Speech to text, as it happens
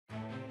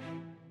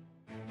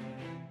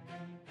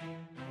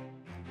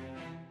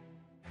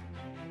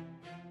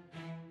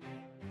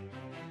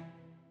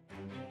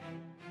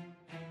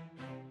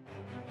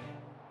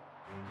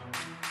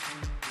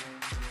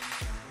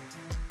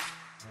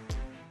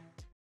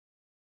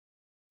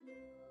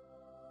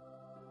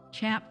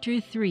Chapter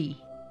 3.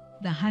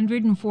 The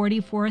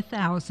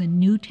 144,000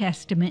 New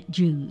Testament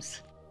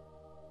Jews.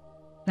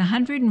 The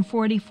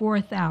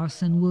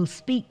 144,000 will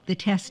speak the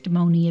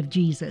testimony of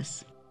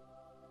Jesus.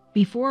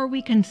 Before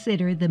we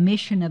consider the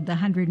mission of the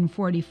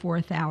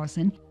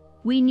 144,000,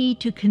 we need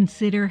to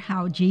consider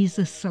how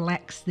Jesus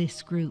selects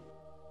this group.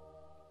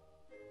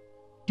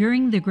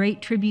 During the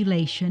Great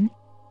Tribulation,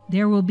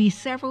 there will be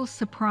several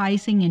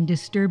surprising and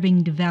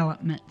disturbing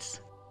developments.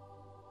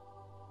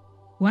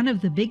 One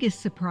of the biggest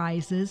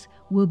surprises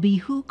will be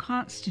who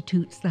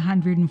constitutes the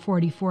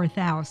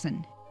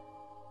 144,000.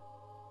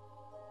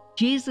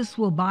 Jesus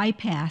will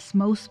bypass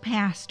most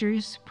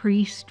pastors,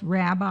 priests,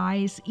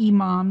 rabbis,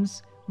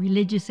 imams,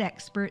 religious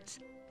experts,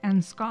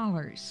 and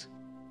scholars.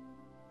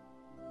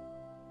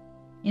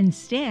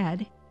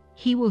 Instead,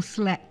 he will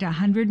select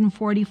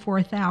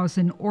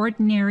 144,000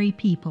 ordinary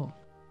people,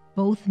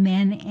 both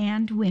men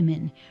and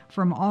women,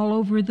 from all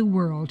over the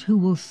world who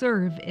will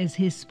serve as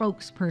his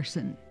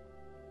spokesperson.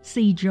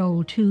 See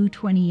Joel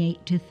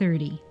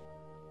 2:28-30.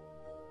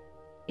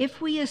 If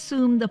we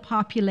assume the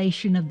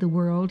population of the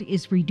world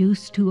is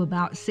reduced to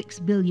about 6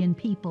 billion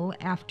people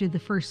after the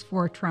first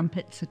 4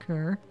 trumpets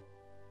occur,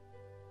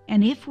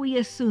 and if we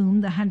assume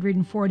the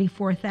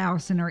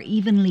 144,000 are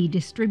evenly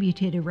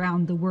distributed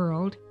around the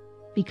world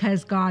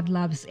because God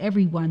loves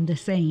everyone the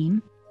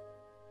same,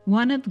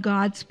 one of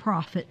God's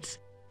prophets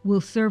will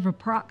serve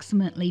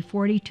approximately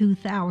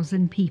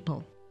 42,000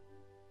 people.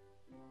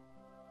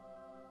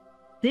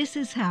 This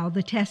is how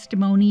the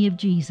testimony of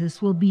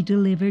Jesus will be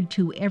delivered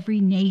to every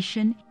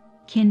nation,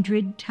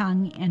 kindred,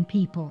 tongue, and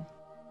people.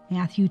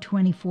 Matthew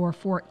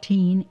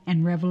 24:14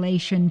 and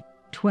Revelation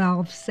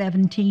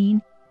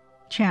 12:17,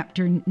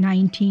 chapter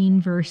 19,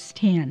 verse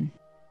 10.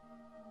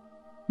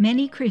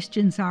 Many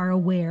Christians are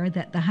aware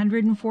that the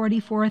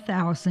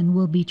 144,000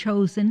 will be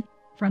chosen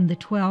from the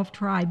 12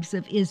 tribes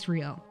of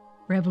Israel,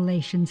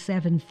 Revelation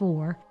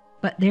 7:4,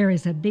 but there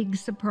is a big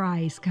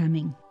surprise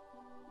coming.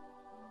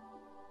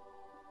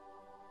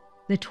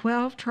 The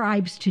 12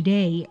 tribes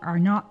today are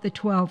not the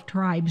 12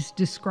 tribes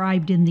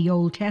described in the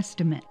Old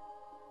Testament.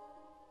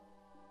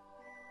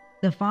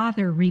 The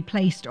Father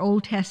replaced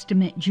Old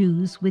Testament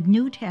Jews with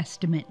New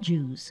Testament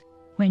Jews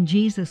when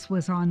Jesus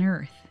was on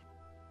earth.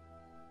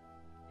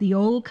 The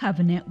Old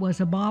Covenant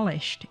was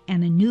abolished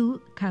and a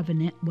new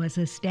covenant was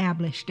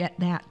established at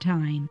that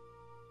time.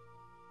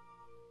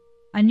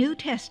 A New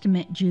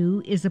Testament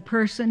Jew is a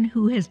person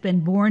who has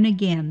been born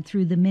again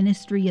through the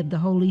ministry of the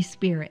Holy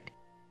Spirit.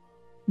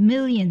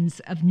 Millions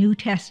of New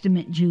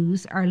Testament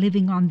Jews are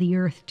living on the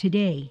earth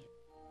today.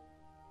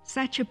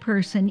 Such a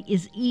person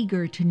is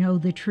eager to know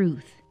the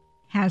truth,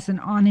 has an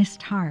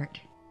honest heart,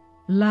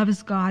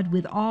 loves God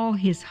with all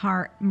his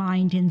heart,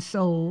 mind, and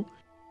soul,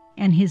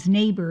 and his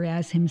neighbor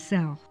as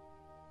himself.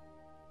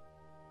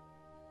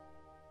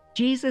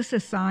 Jesus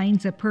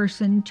assigns a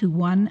person to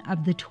one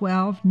of the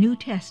 12 New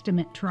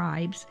Testament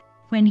tribes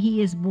when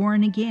he is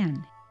born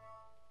again.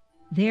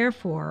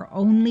 Therefore,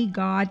 only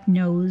God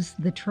knows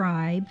the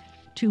tribe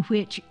to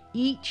which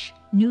each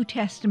New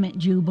Testament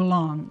Jew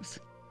belongs.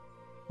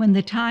 When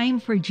the time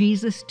for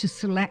Jesus to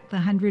select the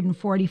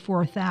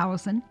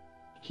 144,000,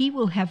 he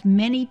will have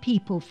many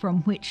people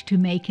from which to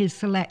make his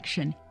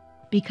selection,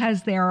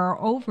 because there are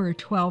over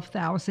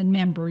 12,000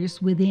 members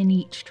within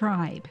each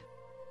tribe.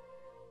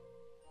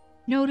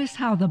 Notice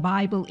how the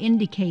Bible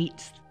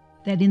indicates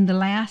that in the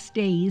last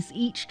days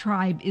each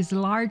tribe is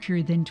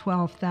larger than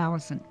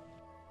 12,000.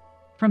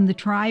 From the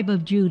tribe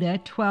of Judah,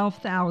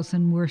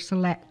 12,000 were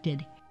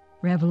selected.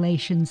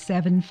 Revelation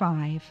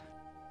 7:5.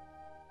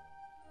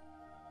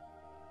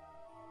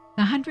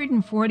 The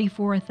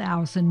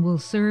 144,000 will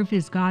serve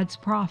as God's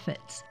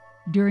prophets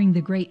during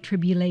the Great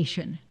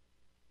Tribulation.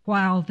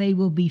 While they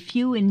will be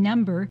few in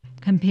number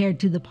compared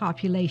to the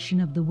population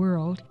of the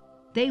world,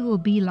 they will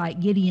be like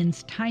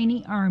Gideon's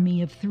tiny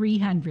army of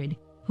 300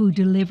 who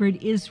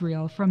delivered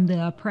Israel from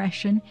the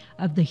oppression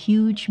of the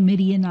huge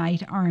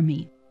Midianite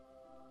army.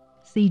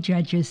 See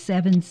Judges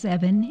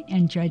 7:7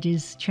 and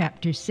Judges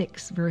chapter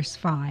 6, verse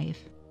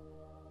 5.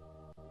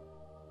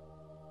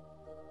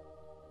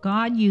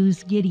 God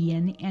used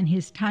Gideon and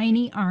his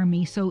tiny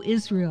army so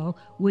Israel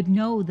would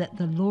know that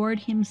the Lord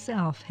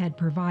himself had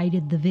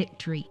provided the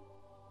victory.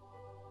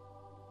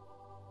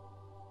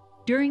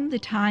 During the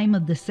time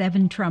of the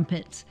 7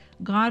 trumpets,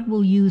 God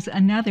will use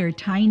another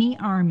tiny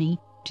army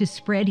to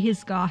spread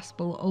his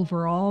gospel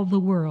over all the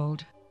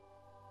world.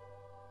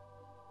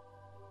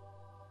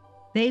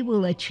 They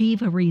will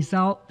achieve a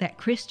result that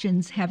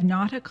Christians have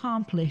not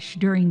accomplished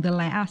during the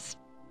last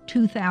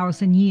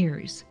 2,000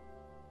 years.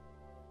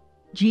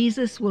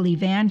 Jesus will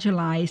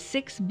evangelize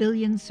 6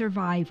 billion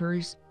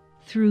survivors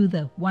through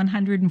the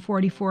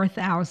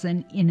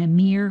 144,000 in a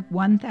mere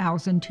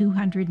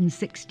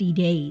 1,260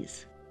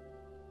 days.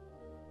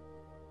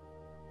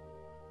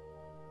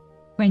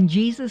 When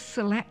Jesus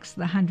selects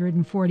the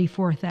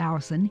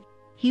 144,000,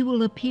 he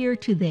will appear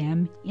to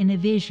them in a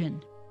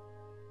vision.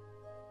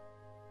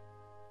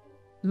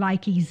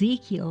 Like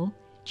Ezekiel,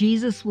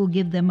 Jesus will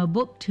give them a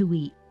book to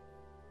eat,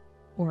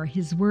 or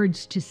his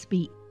words to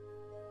speak.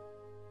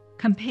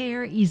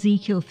 Compare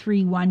Ezekiel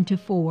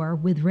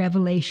 3:1-4 with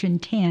Revelation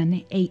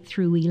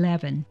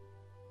 10:8-11.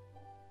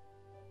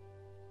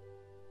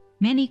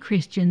 Many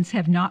Christians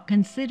have not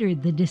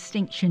considered the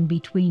distinction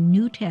between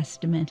New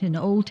Testament and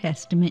Old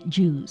Testament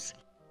Jews.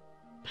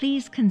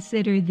 Please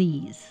consider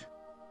these.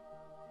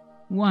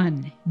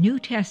 1. New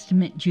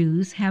Testament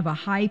Jews have a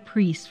high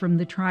priest from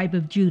the tribe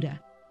of Judah,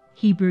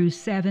 Hebrews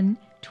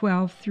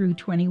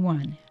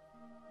 7:12-21.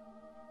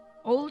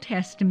 Old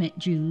Testament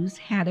Jews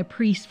had a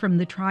priest from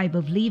the tribe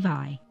of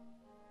Levi,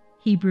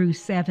 Hebrews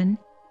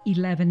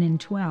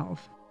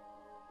 7:11-12.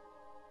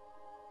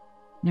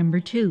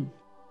 Number 2.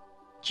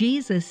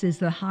 Jesus is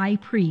the high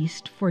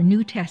priest for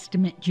New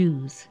Testament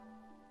Jews.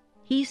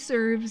 He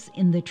serves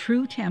in the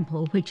true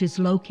temple which is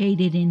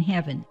located in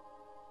heaven,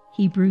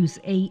 Hebrews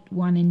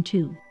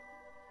 8:1-2.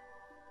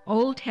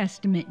 Old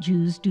Testament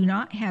Jews do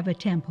not have a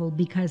temple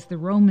because the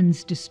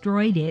Romans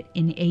destroyed it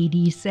in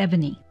AD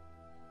 70.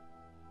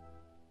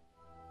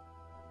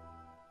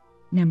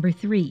 Number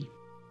 3.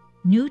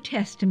 New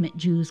Testament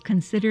Jews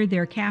consider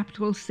their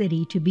capital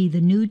city to be the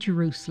New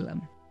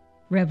Jerusalem,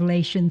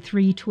 Revelation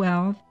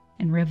 3:12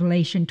 and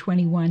Revelation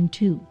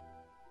 21:2.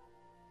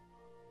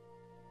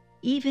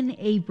 Even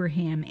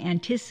Abraham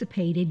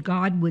anticipated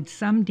God would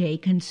someday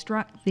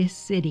construct this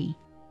city,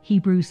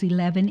 Hebrews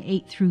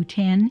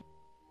 11:8-10,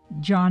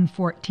 John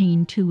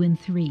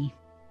 14:2-3.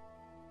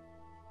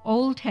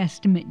 Old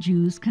Testament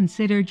Jews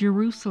consider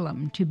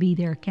Jerusalem to be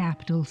their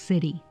capital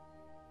city.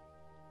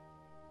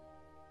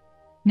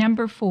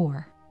 Number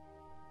 4.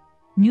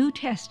 New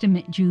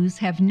Testament Jews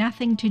have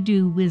nothing to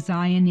do with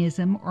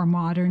Zionism or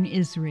modern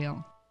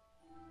Israel.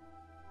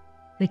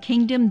 The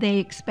kingdom they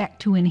expect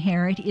to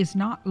inherit is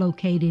not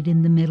located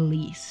in the Middle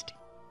East.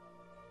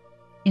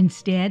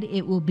 Instead,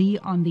 it will be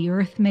on the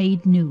earth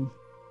made new,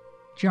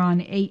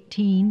 John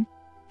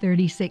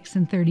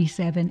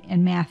 18:36-37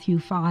 and Matthew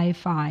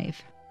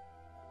 5:5.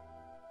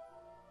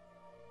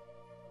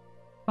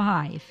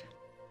 5.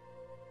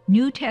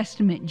 New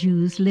Testament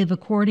Jews live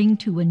according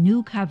to a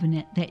new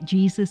covenant that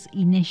Jesus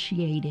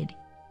initiated.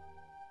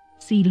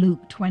 See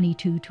Luke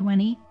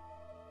 22:20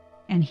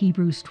 and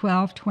Hebrews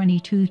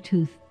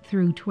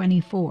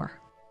 12:22-24.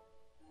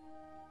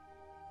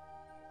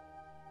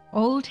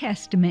 Old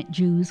Testament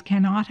Jews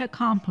cannot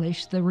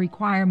accomplish the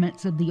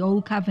requirements of the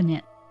Old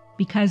Covenant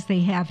because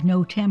they have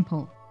no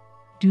temple.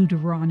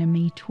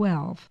 Deuteronomy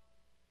 12.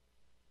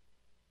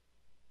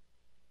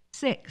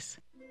 6.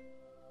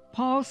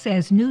 Paul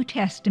says New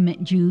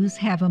Testament Jews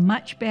have a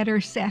much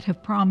better set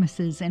of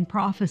promises and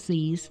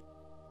prophecies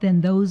than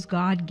those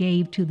God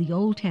gave to the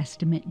Old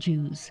Testament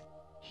Jews.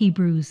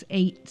 Hebrews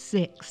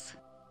 8:6.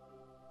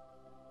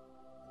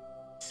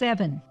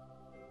 7.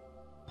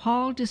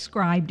 Paul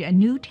described a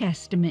New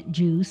Testament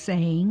Jew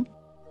saying,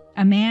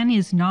 "A man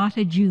is not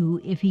a Jew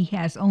if he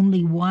has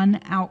only one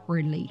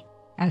outwardly,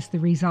 as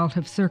the result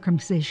of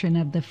circumcision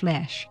of the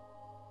flesh,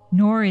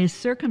 nor is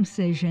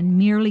circumcision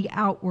merely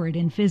outward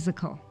and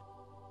physical.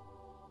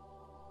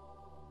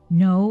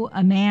 No,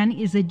 a man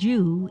is a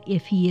Jew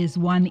if he is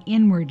one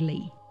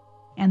inwardly,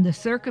 and the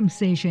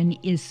circumcision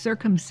is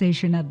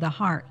circumcision of the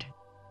heart,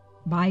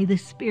 by the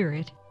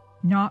Spirit,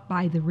 not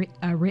by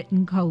a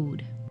written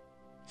code.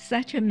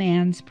 Such a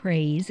man's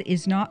praise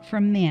is not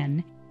from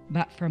men,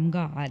 but from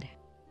God."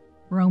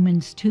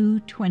 Romans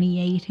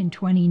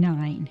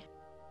 2:28-29,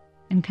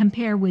 and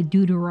compare with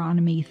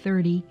Deuteronomy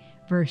 30,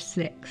 verse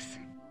 6.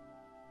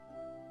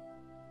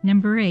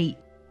 Number 8.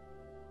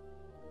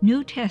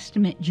 New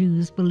Testament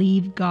Jews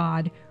believe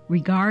God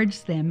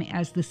regards them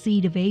as the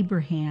seed of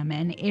Abraham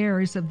and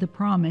heirs of the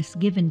promise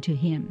given to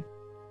him.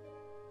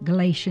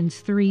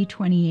 Galatians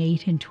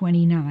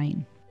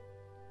 3:28-29.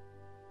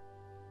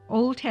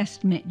 Old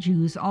Testament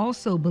Jews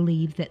also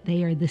believe that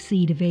they are the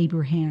seed of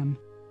Abraham,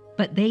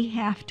 but they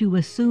have to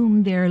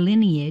assume their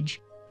lineage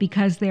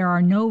because there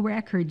are no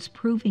records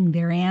proving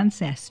their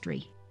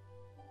ancestry.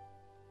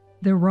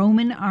 The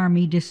Roman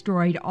army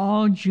destroyed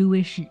all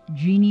Jewish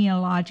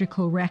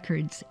genealogical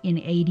records in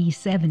AD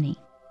 70.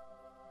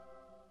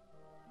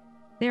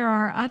 There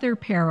are other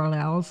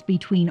parallels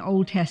between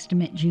Old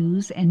Testament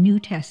Jews and New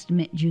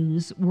Testament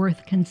Jews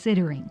worth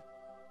considering.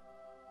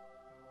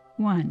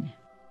 1.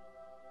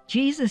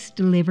 Jesus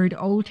delivered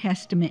Old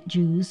Testament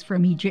Jews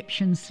from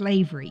Egyptian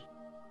slavery.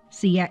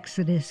 See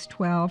Exodus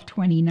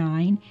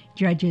 12:29,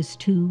 Judges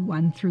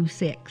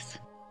 2:1-6.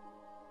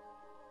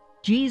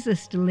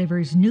 Jesus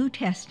delivers New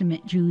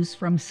Testament Jews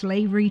from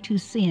slavery to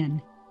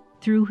sin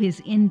through his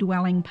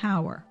indwelling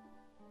power.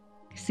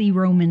 See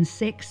Romans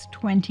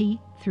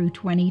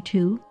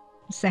 6:20-22,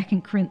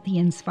 2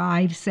 Corinthians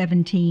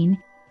 5:17,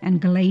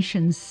 and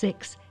Galatians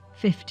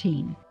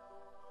 6:15.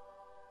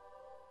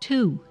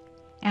 2.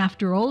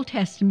 After Old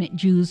Testament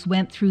Jews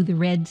went through the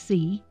Red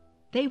Sea,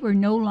 they were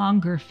no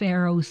longer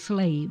Pharaoh's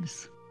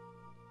slaves.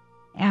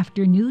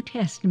 After New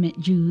Testament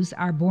Jews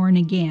are born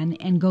again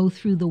and go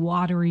through the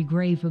watery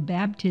grave of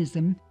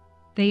baptism,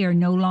 they are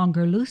no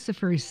longer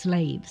Lucifer's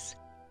slaves.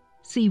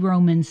 See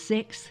Romans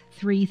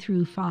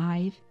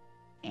 6:3-5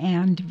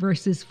 and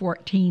verses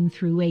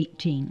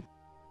 14-18.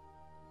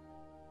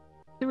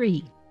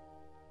 3.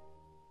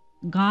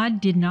 God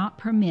did not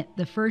permit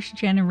the first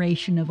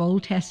generation of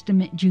Old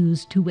Testament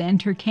Jews to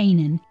enter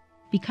Canaan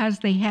because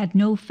they had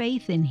no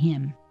faith in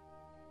Him.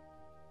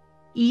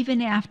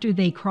 Even after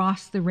they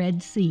crossed the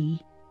Red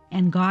Sea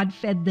and God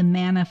fed them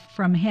manna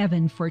from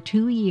heaven for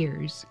 2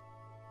 years,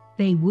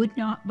 they would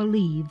not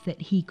believe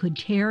that He could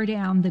tear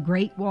down the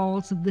great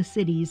walls of the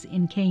cities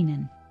in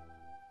Canaan.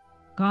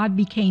 God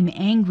became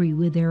angry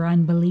with their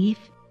unbelief,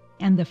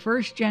 and the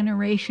first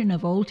generation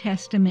of Old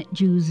Testament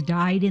Jews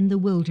died in the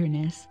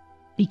wilderness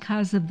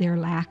because of their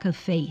lack of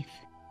faith.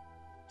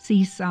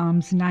 See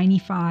Psalms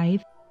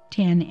 95,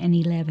 10 and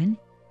 11,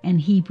 and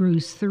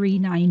Hebrews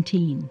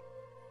 3:19.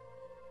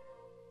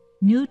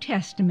 New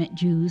Testament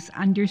Jews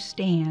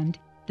understand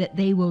that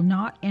they will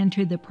not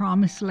enter the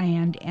Promised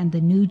Land and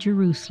the New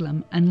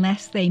Jerusalem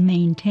unless they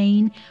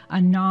maintain a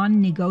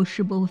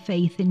non-negotiable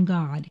faith in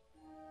God.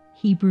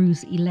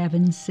 Hebrews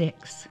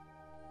 11:6.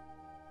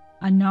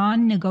 A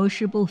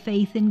non-negotiable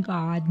faith in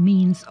God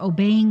means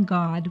obeying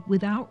God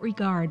without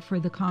regard for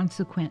the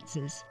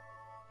consequences,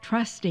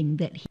 trusting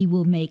that He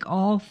will make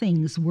all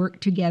things work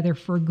together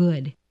for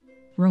good.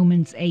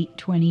 Romans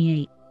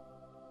 8:28.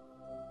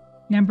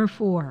 Number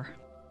 4.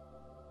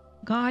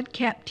 God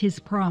kept His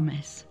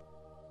promise.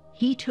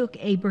 He took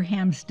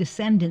Abraham's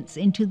descendants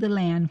into the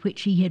land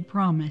which He had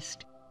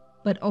promised,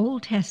 but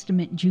Old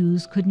Testament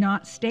Jews could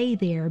not stay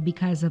there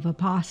because of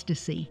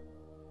apostasy.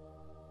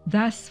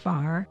 Thus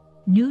far,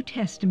 New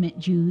Testament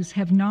Jews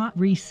have not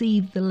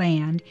received the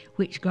land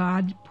which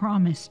God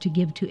promised to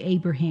give to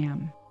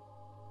Abraham,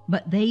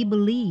 but they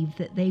believe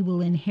that they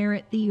will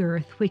inherit the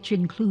earth, which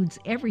includes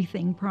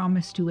everything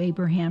promised to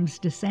Abraham's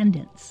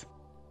descendants.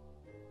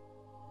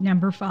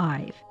 Number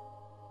 5.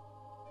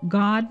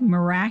 God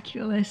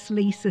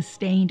miraculously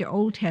sustained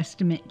Old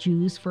Testament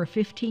Jews for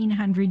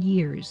 1,500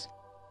 years,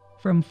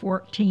 from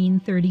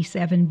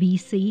 1437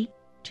 BC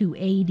to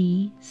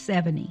AD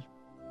 70.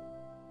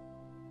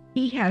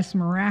 He has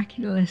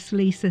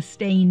miraculously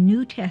sustained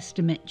New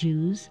Testament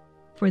Jews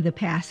for the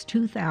past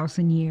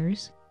 2,000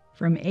 years,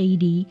 from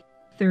AD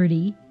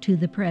 30 to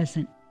the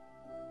present.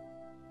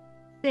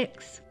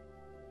 6.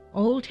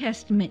 Old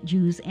Testament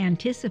Jews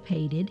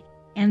anticipated,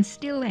 and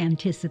still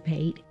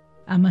anticipate,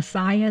 a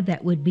Messiah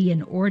that would be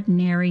an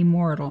ordinary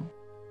mortal.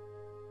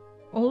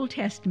 Old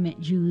Testament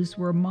Jews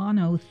were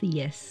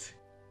monotheists.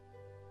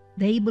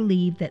 They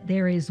believed that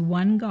there is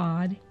one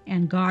God,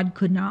 and God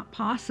could not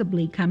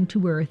possibly come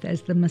to earth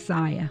as the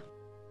Messiah.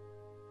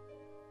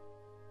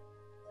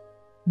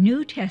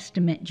 New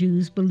Testament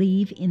Jews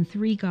believe in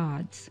 3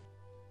 gods: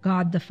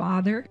 God the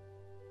Father,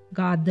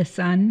 God the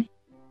Son,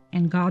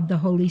 and God the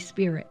Holy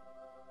Spirit.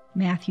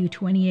 Matthew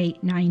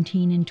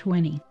 28:19 and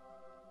 20.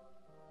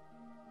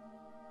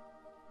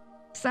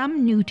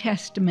 Some New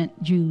Testament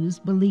Jews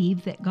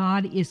believe that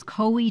God is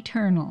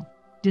co-eternal,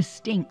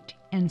 distinct,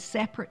 and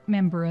separate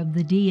member of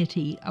the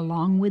deity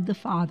along with the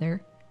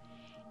Father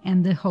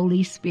and the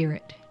Holy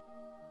Spirit.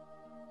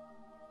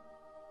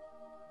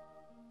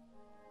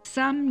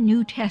 Some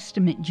New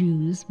Testament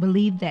Jews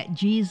believe that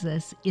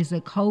Jesus is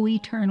a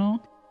co-eternal,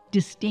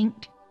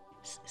 distinct,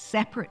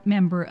 separate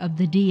member of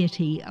the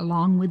deity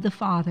along with the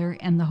Father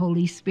and the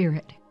Holy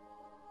Spirit.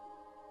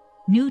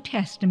 New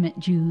Testament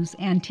Jews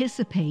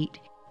anticipate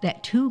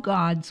that 2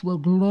 gods will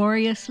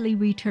gloriously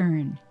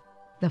return,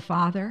 the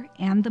Father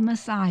and the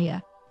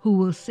Messiah, who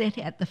will sit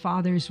at the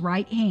Father's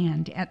right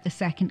hand at the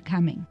second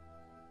coming.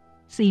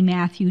 See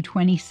Matthew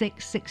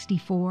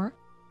 26:64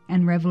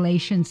 and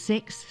Revelation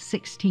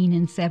 6:16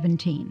 and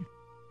 17.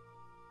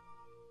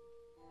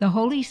 The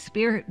Holy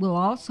Spirit will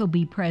also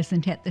be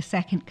present at the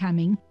second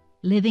coming,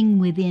 living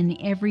within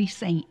every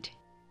saint.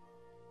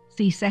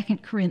 See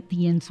 2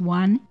 Corinthians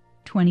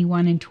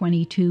 1:21 and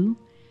 22,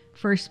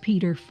 1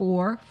 Peter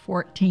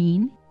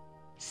 4:14,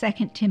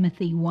 2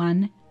 Timothy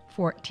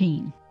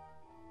 1:14.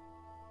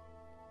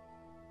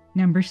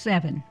 Number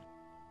 7.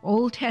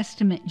 Old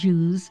Testament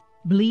Jews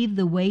believed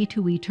the way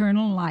to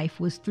eternal life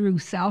was through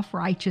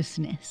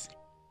self-righteousness.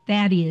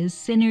 That is,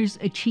 sinners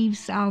achieve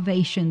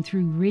salvation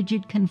through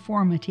rigid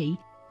conformity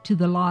to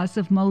the laws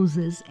of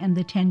Moses and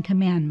the 10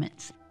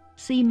 Commandments.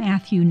 See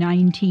Matthew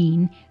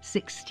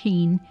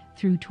 19:16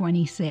 through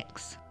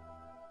 26.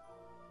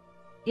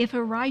 If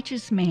a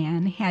righteous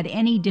man had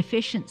any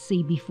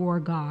deficiency before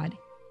God,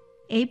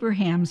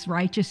 Abraham's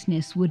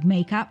righteousness would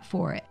make up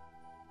for it.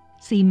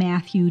 See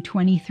Matthew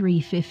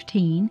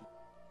 23:15,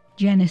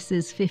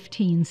 Genesis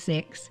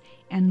 15:6,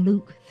 and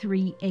Luke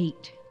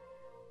 3:8.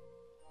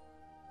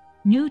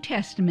 New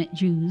Testament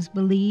Jews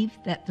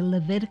believed that the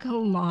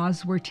Levitical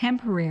laws were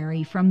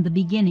temporary from the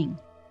beginning.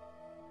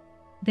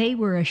 They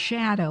were a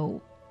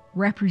shadow,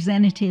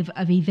 representative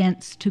of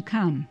events to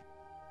come.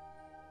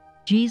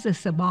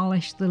 Jesus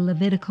abolished the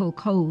Levitical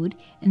code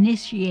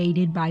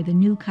initiated by the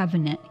New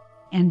Covenant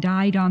and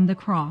died on the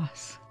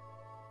cross.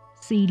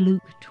 See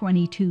Luke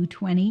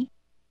 22:20,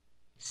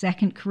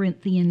 2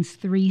 Corinthians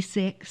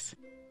 3:6,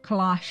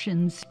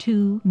 Colossians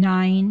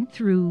 2:9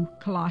 through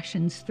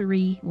Colossians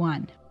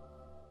 3:1.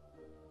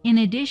 In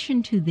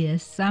addition to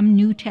this, some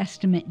New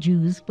Testament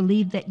Jews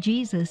believed that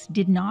Jesus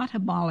did not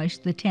abolish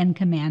the 10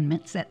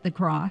 Commandments at the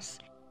cross,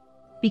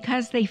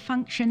 because they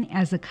function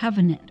as a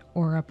covenant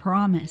or a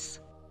promise.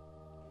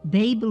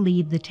 They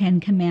believe the Ten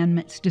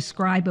Commandments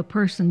describe a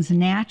person's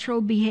natural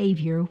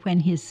behavior when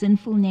his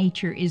sinful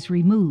nature is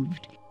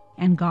removed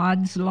and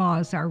God's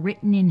laws are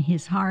written in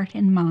his heart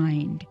and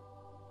mind.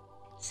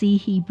 See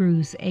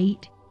Hebrews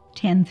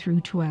 8:10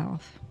 through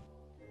 12.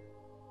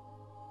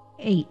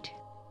 8.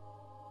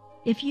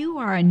 If you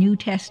are a New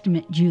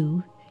Testament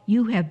Jew,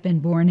 you have been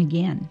born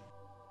again.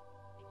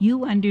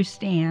 You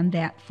understand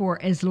that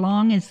for as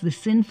long as the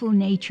sinful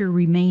nature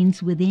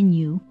remains within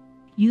you,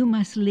 you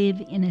must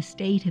live in a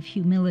state of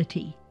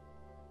humility.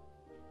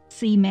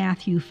 See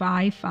Matthew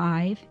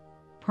 5:5,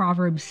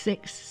 Proverbs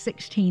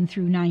 6:16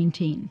 through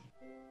 19.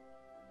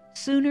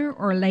 Sooner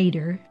or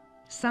later,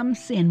 some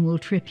sin will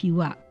trip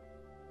you up.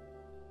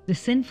 The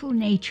sinful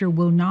nature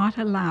will not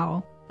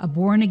allow a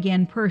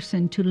born-again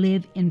person to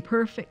live in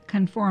perfect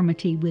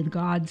conformity with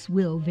God's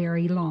will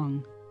very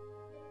long.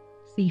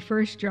 See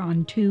 1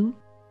 John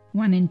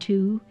 2:1 and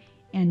 2,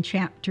 and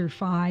chapter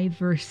 5,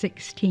 verse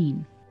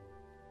 16.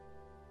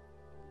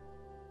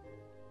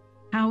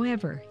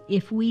 However,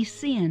 if we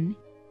sin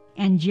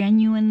and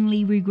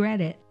genuinely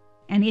regret it,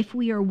 and if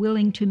we are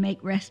willing to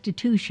make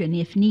restitution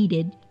if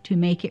needed to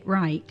make it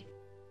right,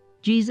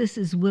 Jesus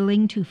is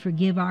willing to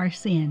forgive our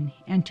sin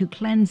and to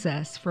cleanse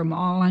us from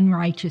all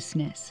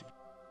unrighteousness.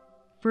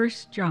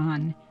 1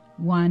 John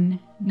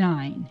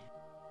 1:9.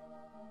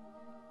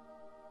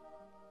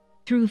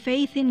 Through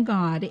faith in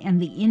God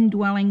and the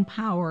indwelling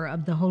power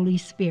of the Holy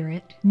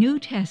Spirit, New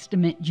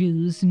Testament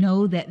Jews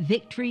know that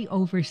victory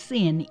over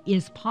sin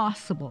is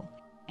possible,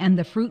 and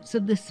the fruits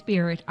of the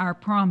Spirit are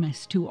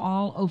promised to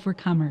all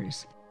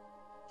overcomers.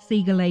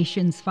 See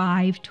Galatians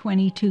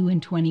 5:22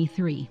 and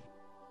 23.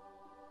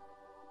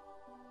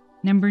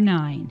 Number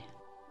 9.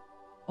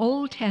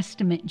 Old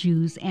Testament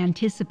Jews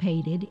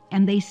anticipated,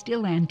 and they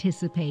still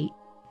anticipate,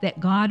 that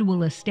God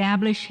will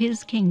establish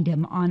His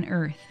kingdom on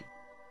earth.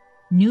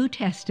 New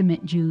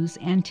Testament Jews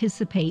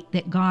anticipate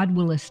that God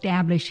will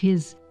establish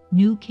His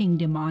new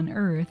kingdom on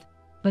earth,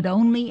 but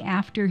only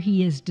after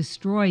He has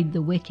destroyed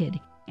the wicked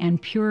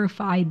and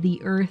purified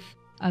the earth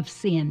of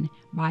sin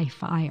by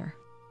fire.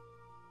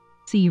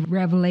 See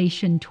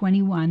Revelation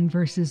 21,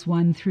 verses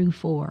 1 through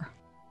 4.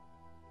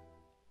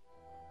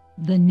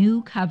 The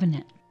New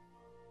Covenant.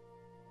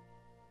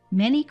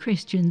 Many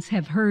Christians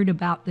have heard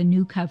about the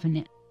new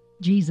covenant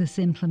Jesus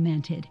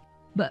implemented,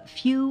 but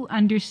few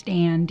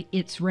understand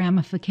its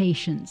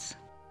ramifications.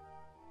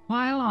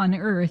 While on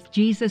earth,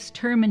 Jesus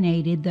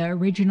terminated the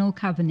original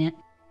covenant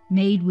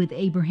made with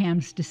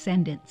Abraham's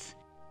descendants.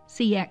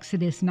 See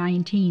Exodus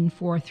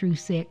 19:4 through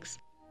 6,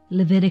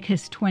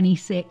 Leviticus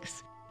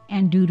 26,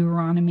 and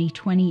Deuteronomy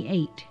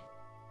 28,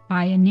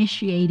 by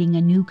initiating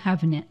a new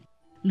covenant,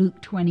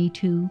 Luke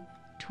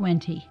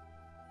 22:20.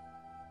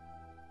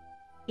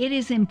 It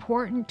is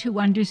important to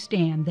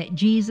understand that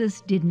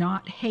Jesus did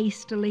not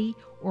hastily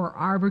or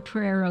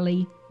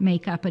arbitrarily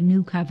make up a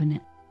new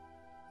covenant.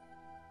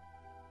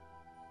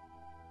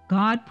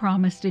 God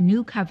promised a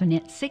new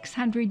covenant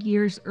 600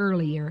 years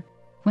earlier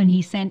when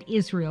He sent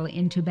Israel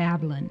into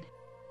Babylon.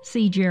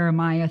 See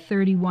Jeremiah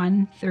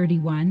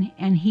 31:31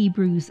 and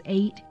Hebrews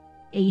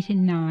 8:8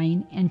 and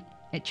 9, and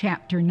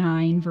chapter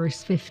 9,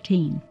 verse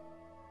 15.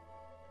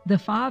 The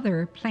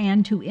Father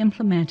planned to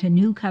implement a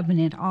new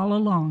covenant all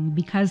along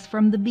because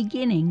from the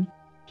beginning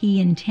He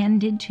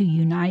intended to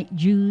unite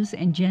Jews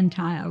and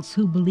Gentiles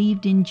who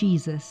believed in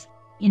Jesus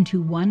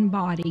into one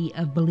body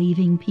of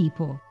believing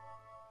people.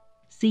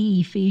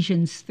 See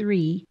Ephesians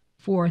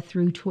 3:4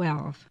 through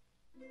 12.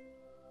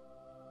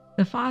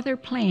 The Father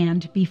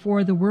planned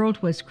before the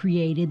world was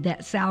created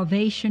that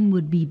salvation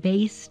would be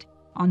based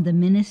on the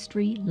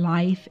ministry,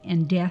 life,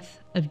 and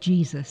death of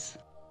Jesus.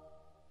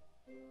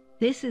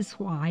 This is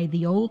why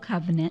the Old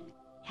Covenant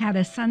had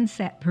a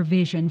sunset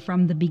provision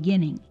from the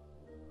beginning.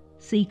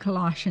 See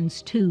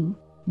Colossians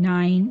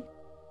 2:9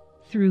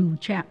 through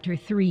chapter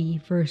 3,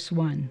 verse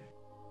 1.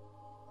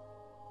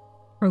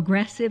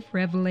 Progressive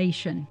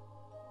revelation.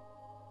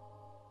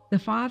 The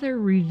Father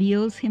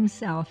reveals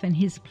Himself and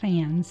His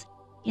plans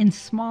in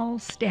small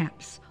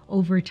steps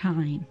over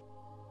time.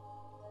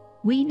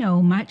 We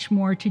know much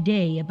more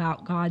today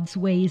about God's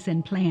ways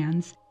and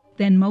plans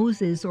than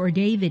Moses or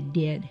David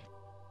did.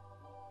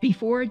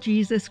 Before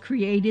Jesus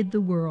created the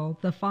world,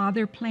 the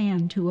Father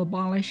planned to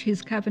abolish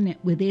His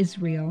covenant with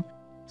Israel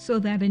so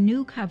that a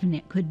new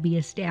covenant could be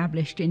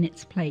established in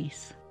its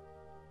place.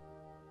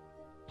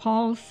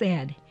 Paul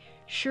said,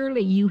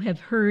 "Surely you have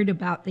heard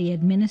about the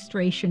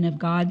administration of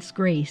God's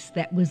grace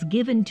that was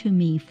given to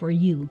me for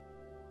you,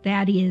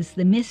 that is,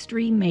 the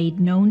mystery made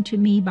known to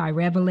me by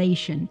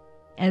revelation,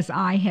 as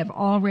I have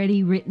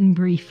already written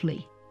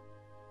briefly."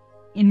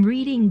 In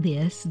reading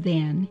this,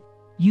 then,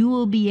 you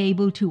will be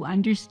able to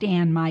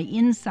understand my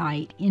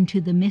insight into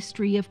the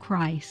mystery of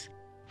Christ,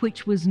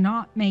 which was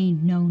not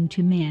made known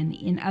to men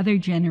in other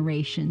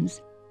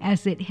generations,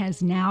 as it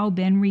has now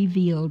been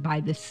revealed by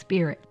the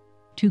Spirit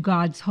to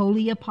God's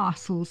holy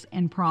apostles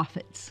and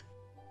prophets.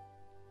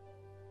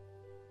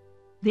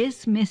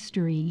 This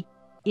mystery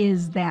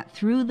is that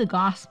through the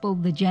gospel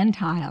the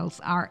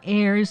Gentiles are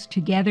heirs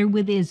together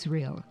with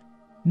Israel,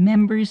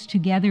 members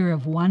together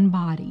of one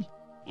body,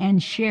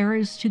 and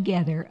sharers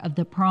together of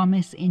the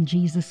promise in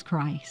Jesus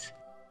Christ.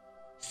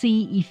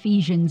 See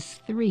Ephesians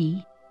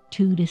 3,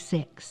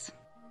 2-6.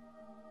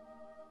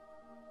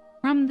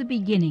 From the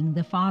beginning,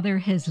 the Father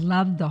has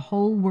loved the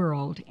whole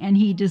world, and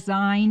He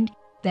designed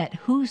that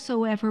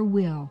whosoever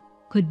will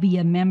could be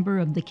a member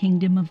of the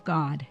kingdom of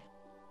God.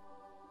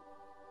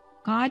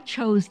 God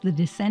chose the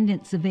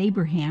descendants of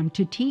Abraham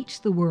to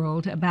teach the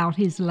world about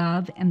His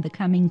love and the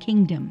coming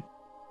kingdom.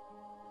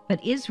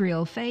 But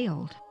Israel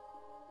failed.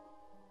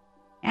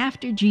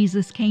 After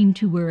Jesus came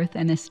to earth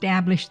and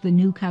established the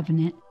new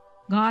covenant,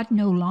 God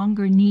no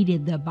longer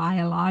needed the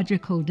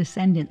biological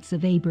descendants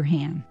of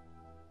Abraham.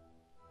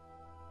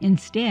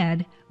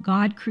 Instead,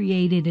 God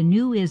created a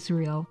new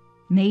Israel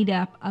made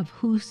up of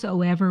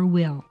whosoever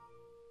will.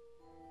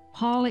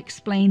 Paul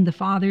explained the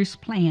Father's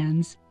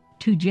plans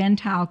to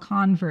Gentile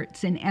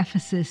converts in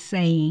Ephesus,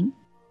 saying,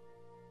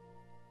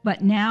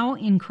 "But now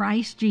in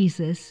Christ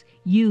Jesus,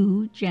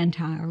 you,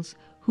 Gentiles,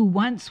 who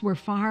once were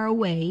far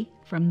away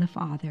from the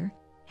Father,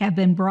 have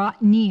been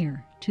brought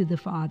near to the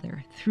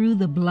Father through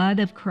the blood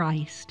of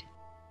Christ.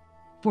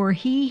 For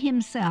He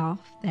Himself,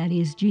 that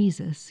is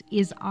Jesus,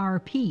 is our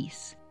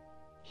peace.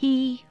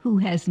 He who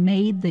has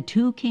made the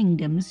two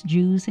kingdoms,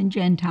 Jews and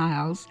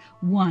Gentiles,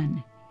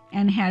 one,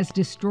 and has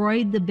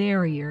destroyed the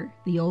barrier,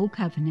 the old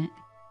covenant,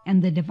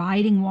 and the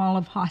dividing wall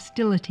of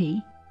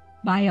hostility,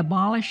 by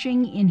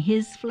abolishing in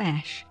His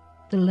flesh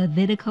the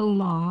Levitical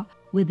law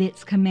with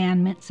its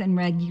commandments and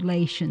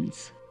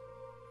regulations.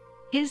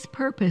 His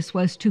purpose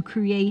was to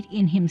create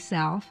in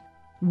Himself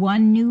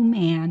one new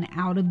man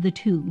out of the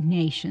two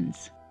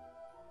nations,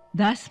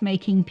 thus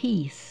making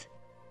peace,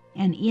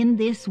 and in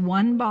this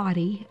one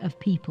body of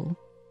people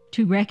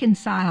to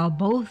reconcile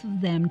both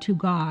of them to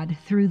God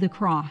through the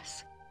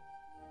cross,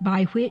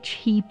 by which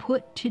He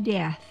put to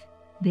death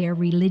their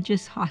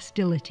religious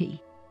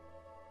hostility.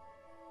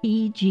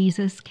 He,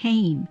 Jesus,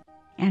 came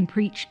and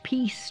preached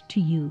peace to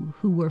you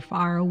who were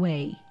far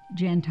away,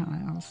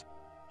 Gentiles,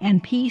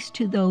 and peace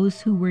to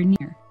those who were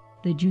near,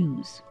 the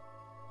Jews.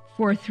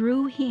 For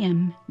through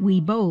Him we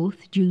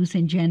both, Jews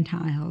and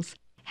Gentiles,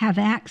 have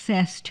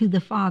access to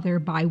the Father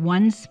by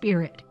one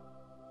Spirit.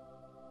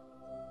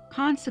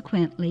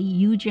 Consequently,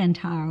 you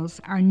Gentiles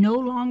are no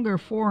longer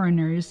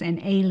foreigners and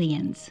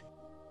aliens,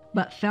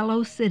 but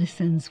fellow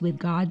citizens with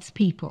God's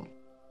people,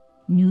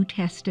 New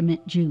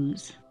Testament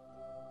Jews,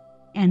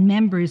 and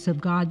members of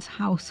God's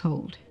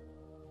household,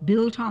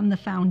 built on the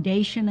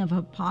foundation of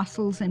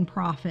apostles and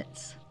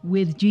prophets,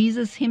 with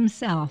Jesus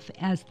Himself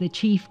as the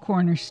chief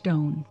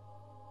cornerstone.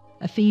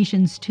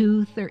 Ephesians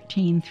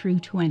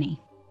 2:13-20.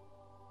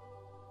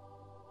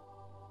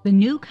 The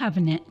new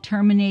covenant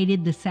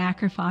terminated the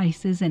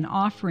sacrifices and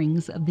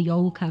offerings of the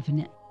old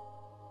covenant.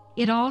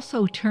 It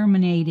also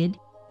terminated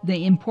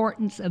the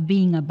importance of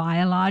being a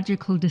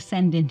biological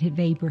descendant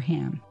of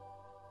Abraham.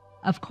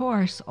 Of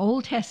course,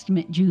 Old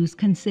Testament Jews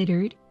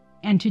considered,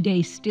 and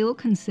today still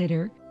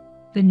consider,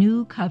 the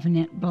new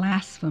covenant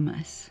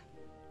blasphemous.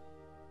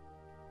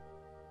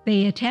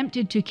 They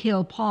attempted to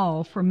kill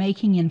Paul for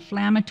making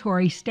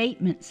inflammatory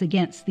statements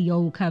against the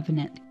old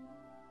covenant.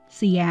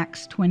 See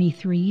Acts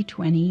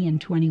 23:20 and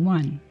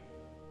 21.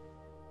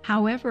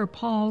 However,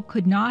 Paul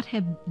could not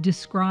have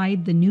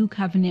described the new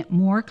covenant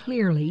more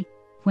clearly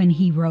when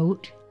he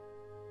wrote,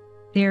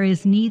 "There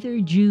is neither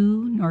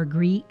Jew nor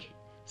Greek,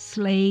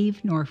 slave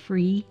nor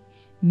free,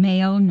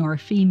 male nor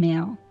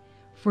female,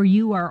 for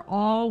you are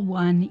all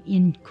one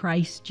in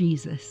Christ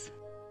Jesus.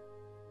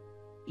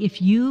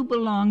 If you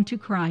belong to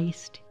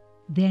Christ,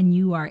 then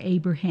you are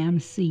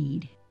Abraham's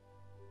seed,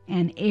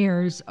 and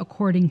heirs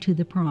according to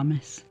the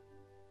promise."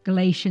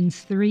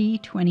 Galatians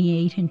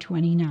 3:28 and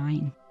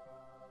 29.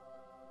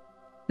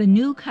 The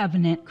new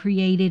covenant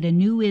created a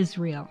new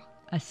Israel,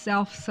 a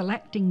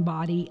self-selecting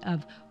body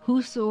of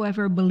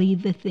whosoever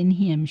believeth in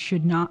Him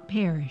should not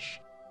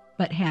perish,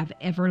 but have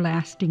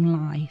everlasting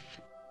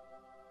life.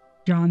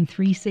 John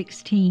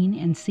 3:16,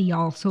 and see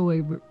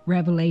also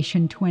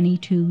Revelation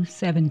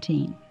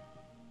 22:17.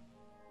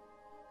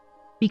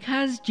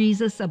 Because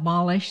Jesus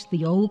abolished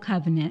the old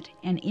covenant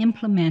and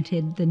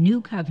implemented the new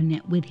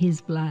covenant with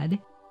His blood,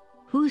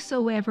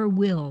 whosoever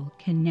will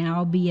can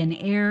now be an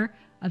heir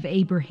of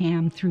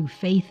Abraham through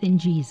faith in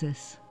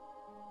Jesus.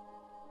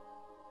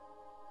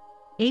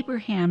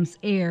 Abraham's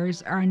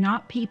heirs are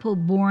not people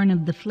born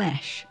of the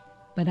flesh,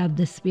 but of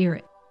the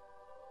Spirit.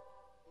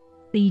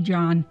 See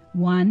John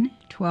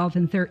 1:12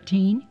 and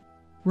 13,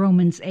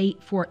 Romans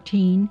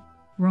 8:14,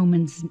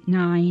 Romans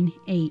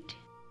 9:8.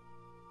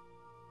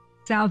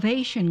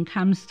 Salvation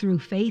comes through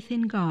faith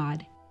in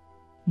God,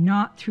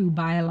 not through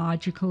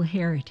biological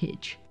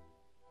heritage.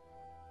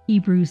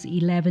 Hebrews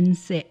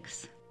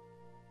 11:6.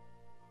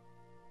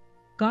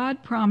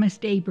 God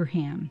promised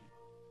Abraham,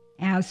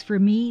 "As for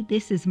me,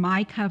 this is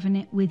my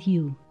covenant with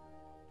you.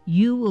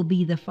 You will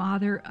be the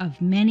father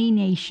of many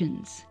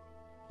nations,"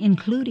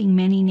 including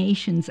many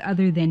nations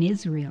other than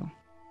Israel,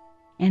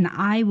 And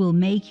I will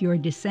make your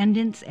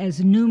descendants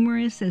as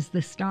numerous as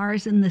the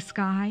stars in the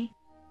sky,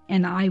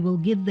 and I will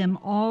give them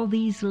all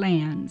these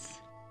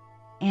lands.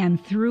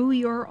 And through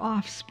your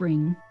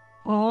offspring,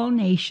 all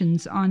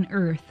nations on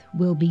earth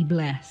will be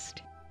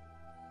blessed.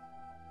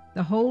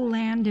 The whole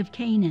land of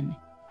Canaan,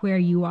 where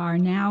you are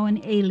now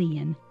an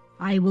alien,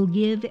 I will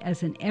give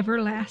as an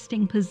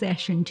everlasting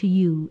possession to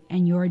you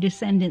and your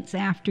descendants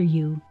after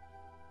you,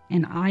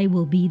 and I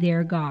will be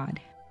their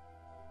God.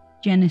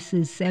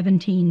 Genesis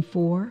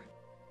 17:4,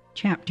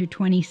 chapter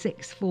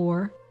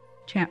 26:4,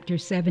 chapter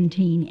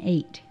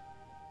 17:8.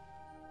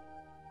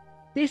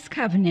 This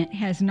covenant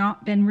has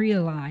not been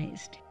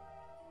realized.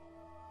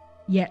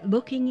 Yet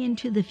looking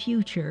into the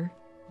future,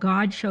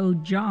 God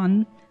showed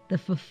John the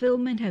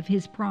fulfillment of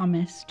his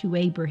promise to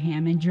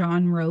Abraham, and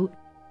John wrote,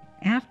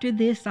 "After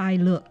this I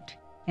looked,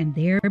 and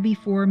there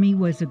before me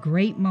was a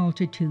great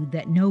multitude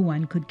that no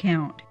one could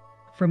count,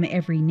 from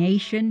every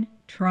nation,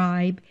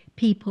 tribe,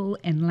 people,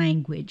 and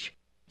language,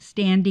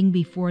 standing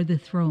before the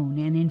throne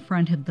and in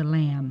front of the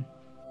Lamb.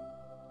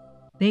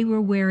 They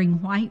were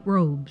wearing white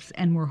robes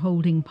and were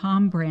holding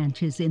palm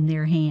branches in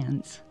their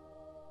hands."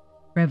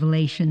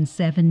 Revelation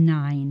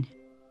 7:9.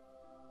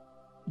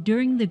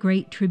 During the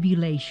Great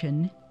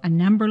Tribulation, a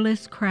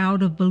numberless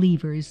crowd of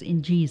believers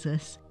in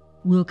Jesus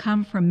will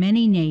come from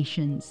many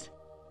nations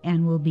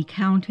and will be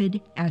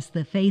counted as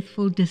the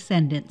faithful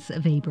descendants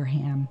of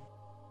Abraham.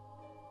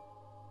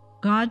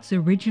 God's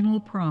original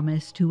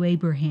promise to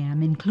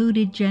Abraham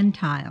included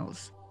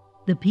Gentiles,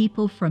 the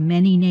people from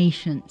many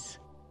nations.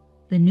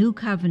 The new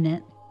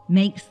covenant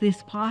makes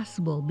this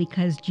possible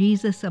because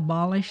Jesus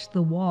abolished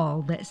the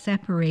wall that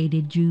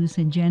separated Jews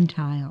and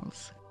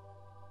Gentiles.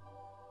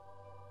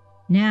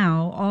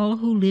 Now all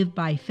who live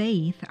by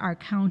faith are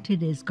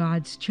counted as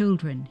God's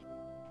children.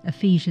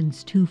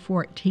 Ephesians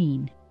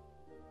 2:14.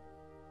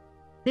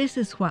 This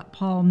is what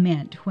Paul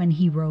meant when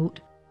he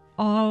wrote,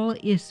 "All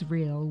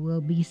Israel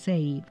will be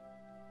saved."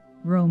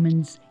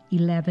 Romans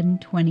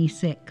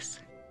 11:26.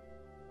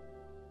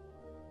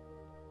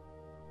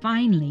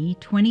 Finally,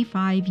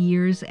 25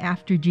 years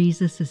after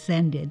Jesus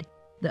ascended,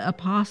 the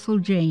Apostle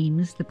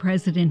James, the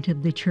president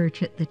of the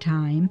church at the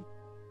time,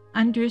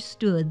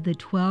 understood the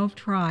 12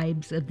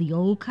 tribes of the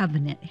Old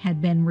Covenant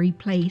had been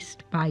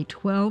replaced by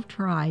 12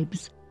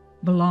 tribes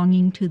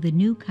belonging to the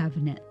New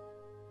Covenant.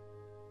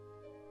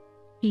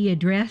 He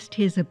addressed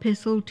his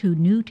epistle to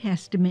New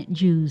Testament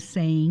Jews,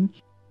 saying,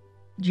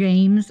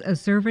 "James, a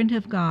servant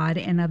of God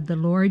and of the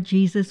Lord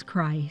Jesus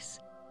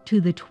Christ,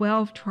 to the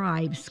 12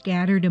 tribes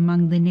scattered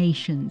among the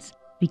nations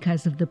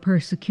because of the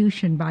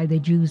persecution by the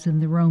Jews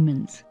and the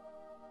Romans.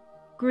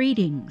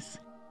 Greetings.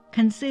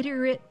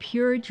 Consider it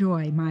pure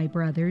joy, my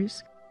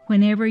brothers,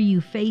 whenever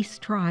you face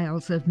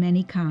trials of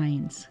many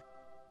kinds.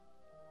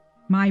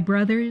 My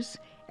brothers,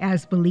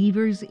 as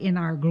believers in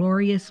our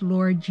glorious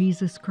Lord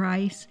Jesus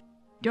Christ,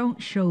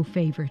 don't show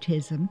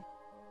favoritism."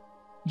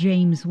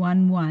 James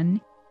 1:1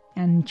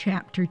 and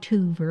chapter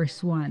 2,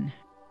 verse 1.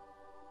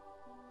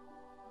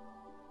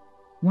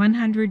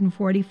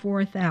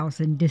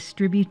 144,000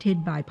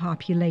 distributed by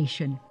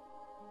population.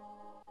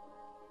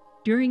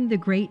 During the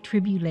Great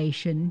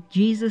Tribulation,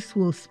 Jesus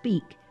will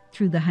speak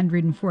through the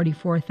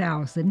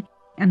 144,000,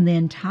 and the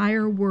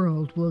entire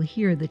world will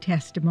hear the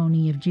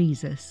testimony of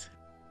Jesus.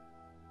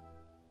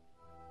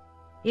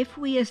 If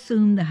we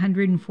assume the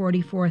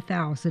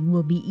 144,000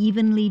 will be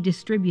evenly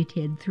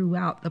distributed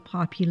throughout the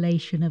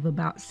population of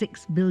about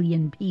 6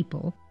 billion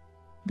people,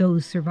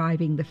 those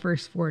surviving the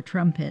first 4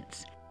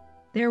 trumpets,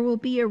 there will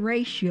be a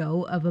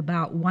ratio of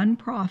about 1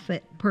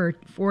 prophet per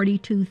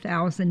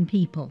 42,000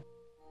 people.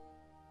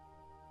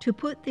 To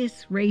put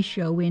this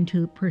ratio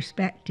into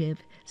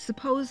perspective,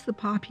 suppose the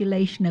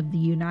population of the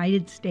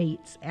United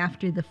States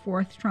after the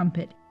 4th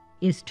trumpet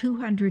is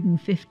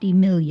 250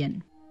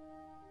 million.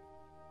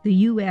 The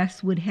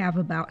U.S. would have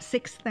about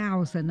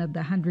 6,000 of the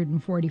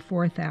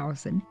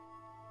 144,000,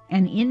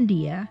 and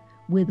India,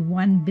 with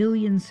 1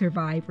 billion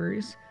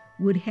survivors,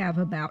 would have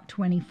about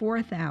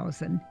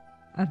 24,000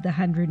 of the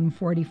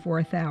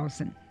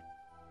 144,000.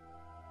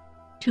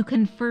 To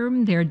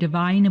confirm their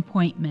divine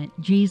appointment,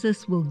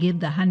 Jesus will give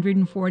the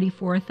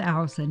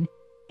 144,000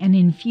 an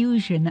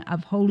infusion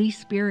of Holy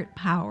Spirit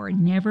power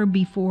never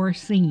before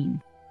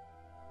seen.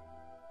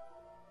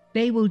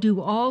 They will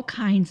do all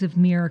kinds of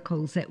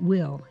miracles at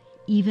will,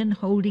 even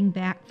holding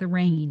back the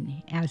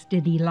rain, as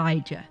did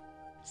Elijah.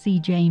 See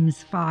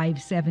James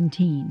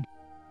 5:17.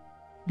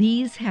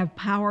 These have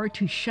power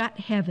to shut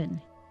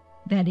heaven,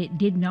 that it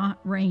did not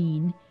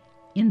rain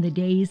in the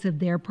days of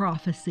their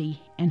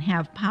prophecy, and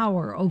have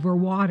power over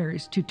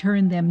waters to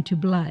turn them to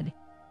blood,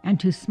 and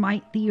to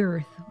smite the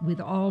earth with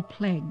all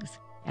plagues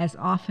as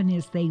often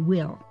as they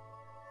will.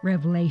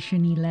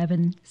 Revelation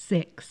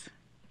 11:6.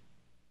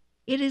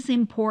 It is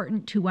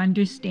important to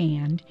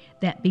understand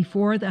that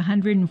before the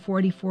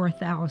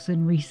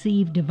 144,000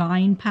 receive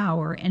divine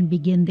power and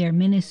begin their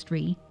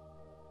ministry,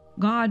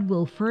 God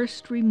will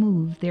first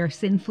remove their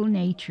sinful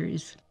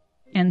natures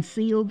and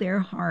seal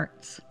their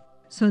hearts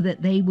so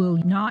that they will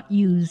not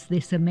use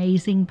this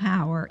amazing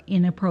power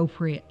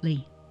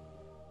inappropriately.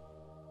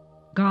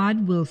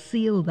 God will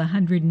seal the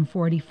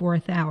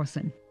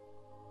 144,000.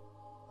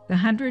 The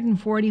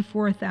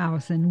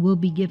 144,000 will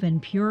be given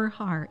pure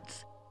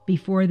hearts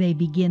before they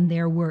begin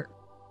their work.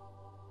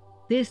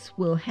 This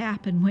will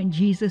happen when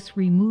Jesus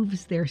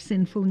removes their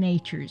sinful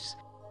natures.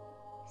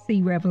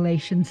 See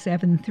Revelation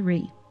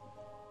 7:3.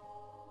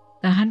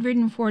 The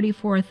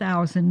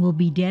 144,000 will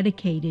be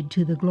dedicated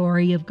to the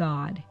glory of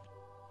God.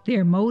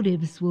 Their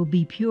motives will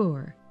be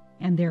pure,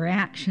 and their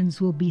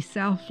actions will be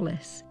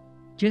selfless,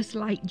 just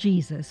like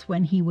Jesus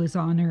when he was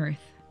on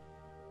earth.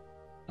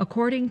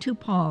 According to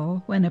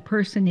Paul, when a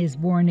person is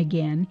born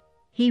again,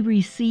 he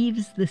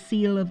receives the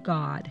seal of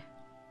God.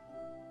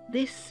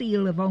 This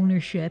seal of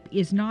ownership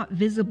is not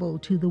visible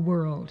to the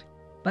world,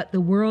 but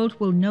the world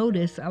will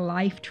notice a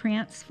life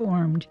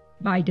transformed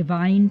by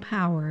divine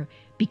power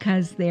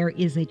because there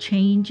is a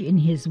change in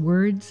his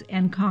words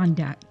and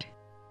conduct.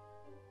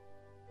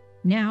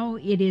 Now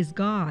it is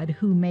God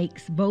who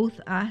makes both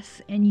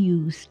us and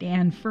you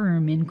stand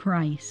firm in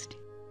Christ.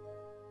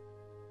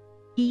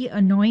 He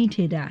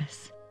anointed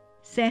us,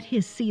 set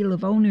his seal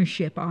of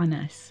ownership on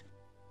us,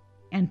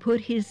 and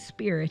put his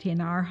Spirit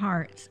in our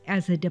hearts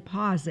as a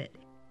deposit,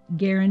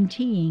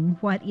 guaranteeing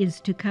what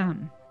is to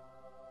come.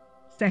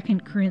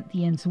 2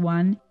 Corinthians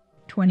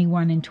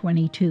 1:21 and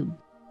 22.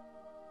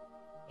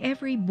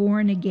 Every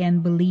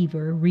born-again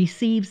believer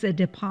receives a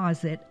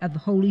deposit of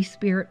Holy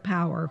Spirit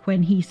power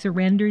when he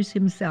surrenders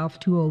himself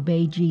to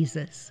obey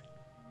Jesus.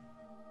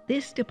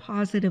 This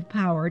deposit of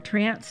power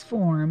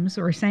transforms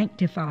or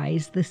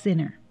sanctifies the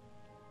sinner.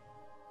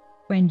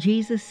 When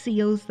Jesus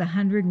seals the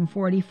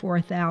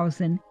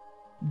 144,000,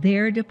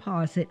 their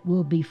deposit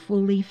will be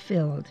fully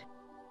filled.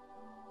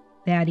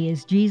 That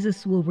is,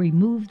 Jesus will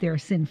remove their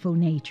sinful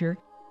nature,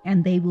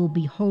 and they will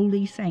be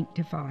wholly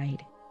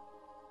sanctified.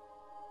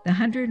 The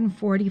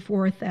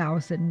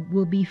 144,000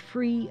 will be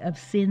free of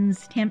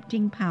sin's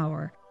tempting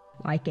power,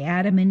 like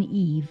Adam and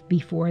Eve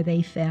before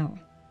they fell.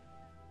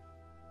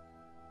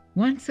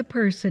 Once a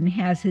person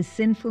has his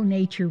sinful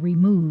nature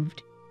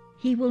removed,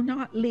 he will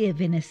not live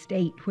in a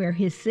state where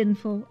his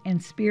sinful and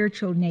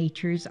spiritual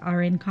natures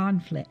are in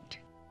conflict.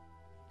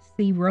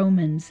 See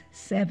Romans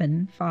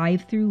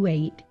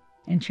 7:5-8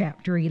 and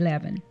chapter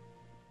 11.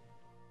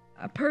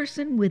 A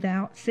person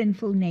without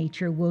sinful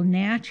nature will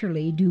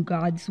naturally do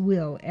God's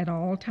will at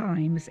all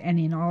times and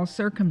in all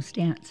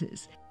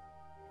circumstances.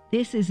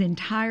 This is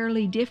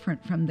entirely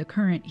different from the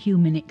current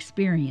human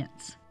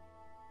experience.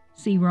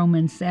 See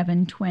Romans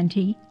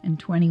 7:20 and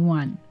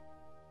 21.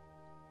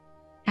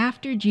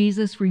 After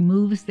Jesus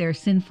removes their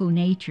sinful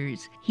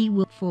natures, he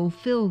will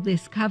fulfill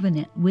this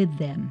covenant with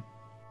them.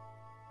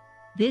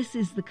 This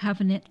is the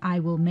covenant I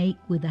will make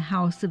with the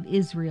house of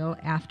Israel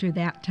after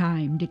that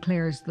time,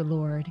 declares the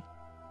Lord.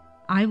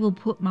 I will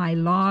put my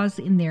laws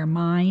in their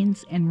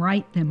minds and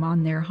write them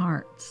on their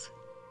hearts.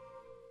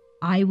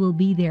 I will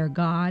be their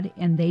God,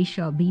 and they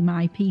shall be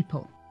my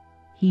people.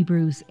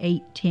 Hebrews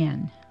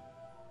 8:10.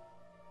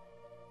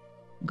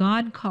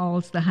 God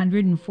calls the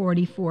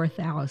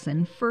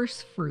 144,000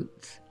 first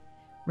fruits,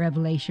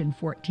 Revelation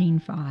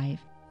 14:5,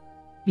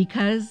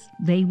 because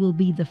they will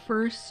be the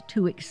first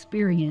to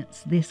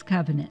experience this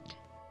covenant.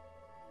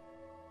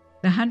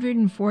 The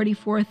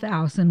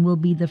 144,000 will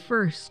be the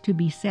first to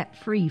be set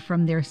free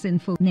from their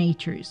sinful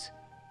natures.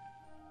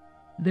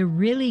 The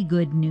really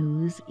good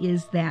news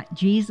is that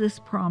Jesus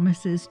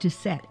promises to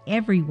set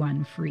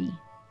everyone free.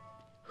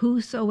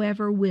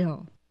 Whosoever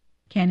will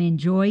can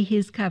enjoy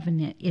his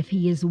covenant if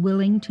he is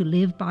willing to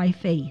live by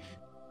faith.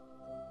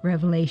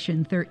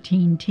 Revelation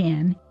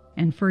 13:10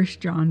 and 1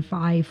 John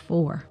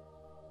 5:4.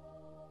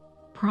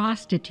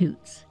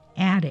 Prostitutes,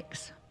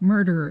 addicts,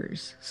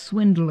 murderers,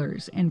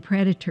 swindlers, and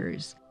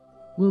predators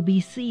will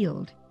be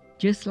sealed,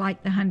 just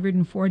like the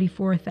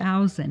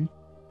 144,000,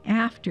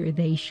 after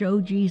they show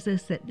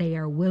Jesus that they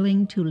are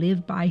willing to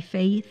live by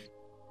faith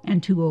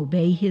and to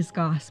obey his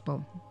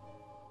gospel.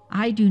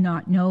 I do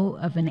not know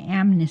of an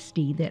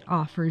amnesty that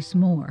offers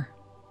more.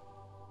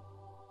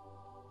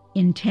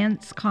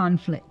 Intense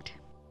conflict.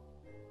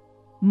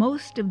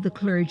 Most of the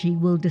clergy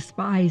will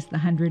despise the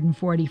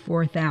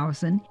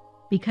 144,000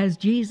 because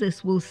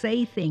Jesus will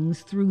say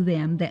things through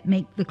them that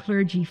make the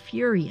clergy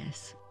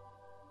furious.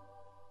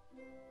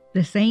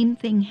 The same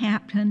thing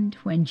happened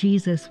when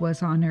Jesus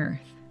was on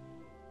earth.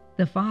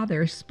 The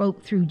Father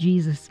spoke through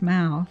Jesus'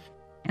 mouth,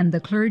 and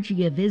the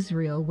clergy of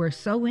Israel were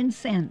so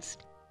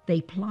incensed they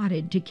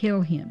plotted to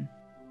kill him.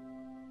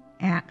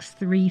 Acts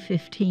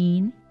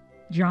 3:15,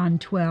 John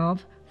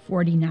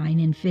 12:49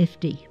 and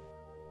 50.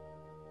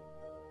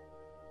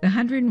 The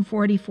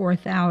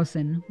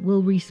 144,000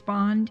 will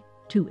respond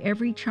to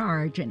every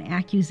charge and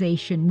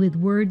accusation with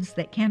words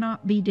that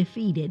cannot be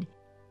defeated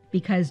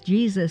because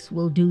Jesus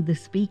will do the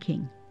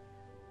speaking.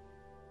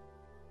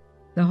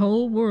 The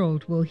whole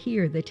world will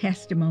hear the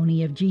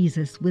testimony of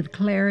Jesus with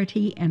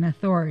clarity and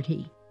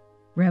authority.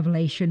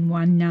 Revelation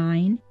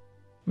 1:9,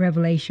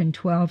 Revelation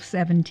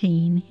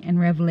 12:17, and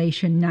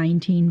Revelation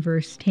 19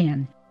 verse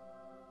 10.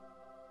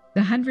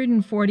 The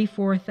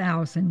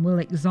 144,000 will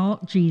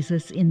exalt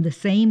Jesus in the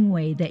same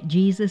way that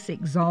Jesus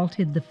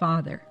exalted the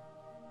Father.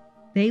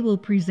 They will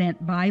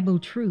present Bible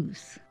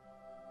truths.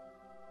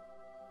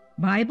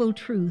 Bible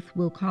truth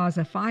will cause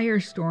a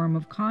firestorm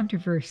of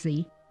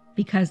controversy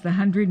because the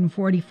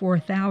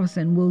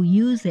 144,000 will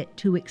use it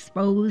to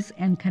expose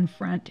and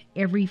confront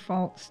every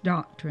false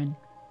doctrine.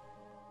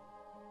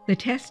 The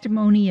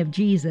testimony of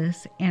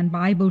Jesus and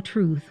Bible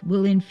truth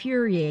will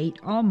infuriate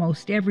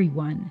almost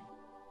everyone,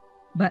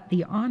 but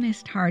the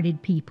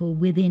honest-hearted people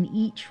within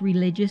each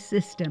religious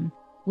system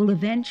will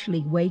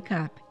eventually wake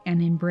up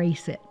and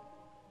embrace it.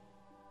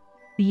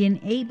 The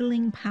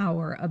enabling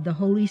power of the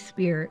Holy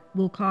Spirit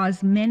will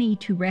cause many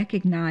to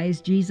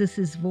recognize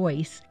Jesus'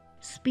 voice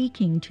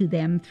speaking to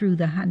them through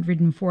the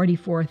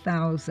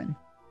 144,000,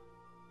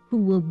 who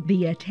will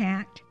be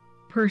attacked,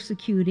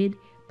 persecuted,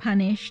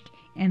 punished,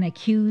 and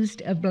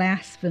accused of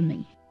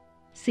blasphemy.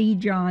 See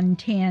John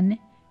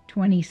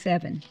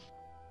 10:27.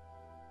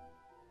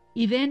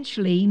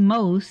 Eventually,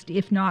 most,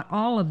 if not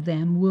all of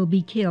them, will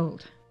be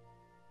killed.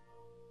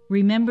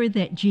 Remember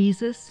that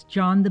Jesus,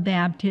 John the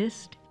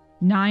Baptist,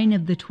 9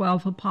 of the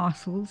 12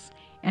 apostles,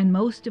 and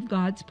most of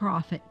God's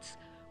prophets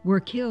were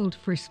killed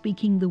for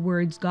speaking the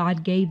words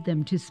God gave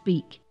them to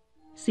speak.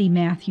 See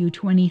Matthew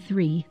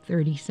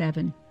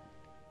 23:37.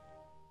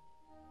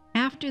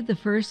 After the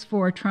first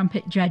 4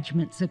 trumpet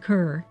judgments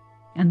occur,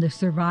 and the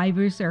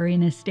survivors are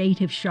in a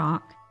state of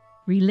shock,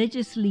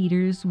 religious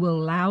leaders will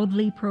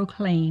loudly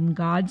proclaim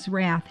God's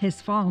wrath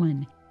has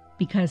fallen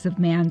because of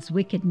man's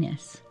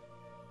wickedness.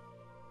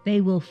 They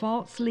will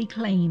falsely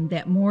claim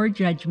that more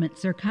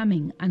judgments are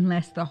coming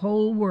unless the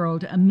whole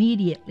world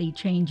immediately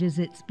changes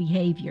its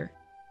behavior.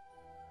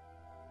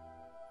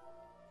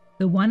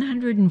 The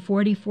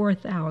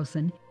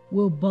 144,000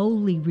 will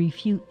boldly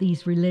refute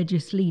these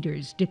religious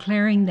leaders,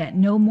 declaring that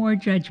no more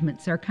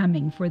judgments are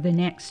coming for the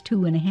next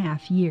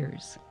 2.5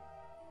 years.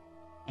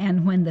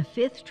 And when the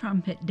 5th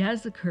trumpet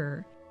does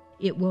occur,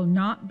 it will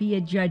not be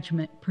a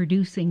judgment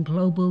producing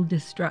global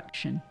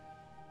destruction.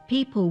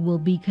 People will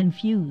be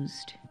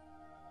confused.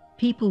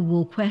 People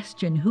will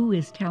question who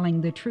is telling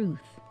the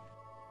truth.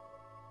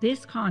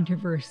 This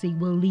controversy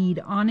will lead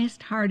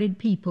honest-hearted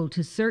people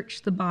to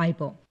search the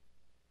Bible,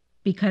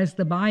 because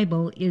the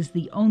Bible is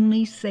the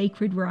only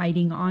sacred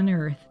writing on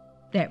earth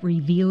that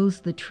reveals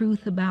the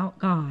truth about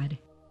God,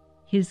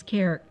 His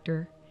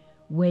character,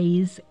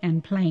 ways,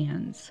 and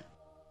plans.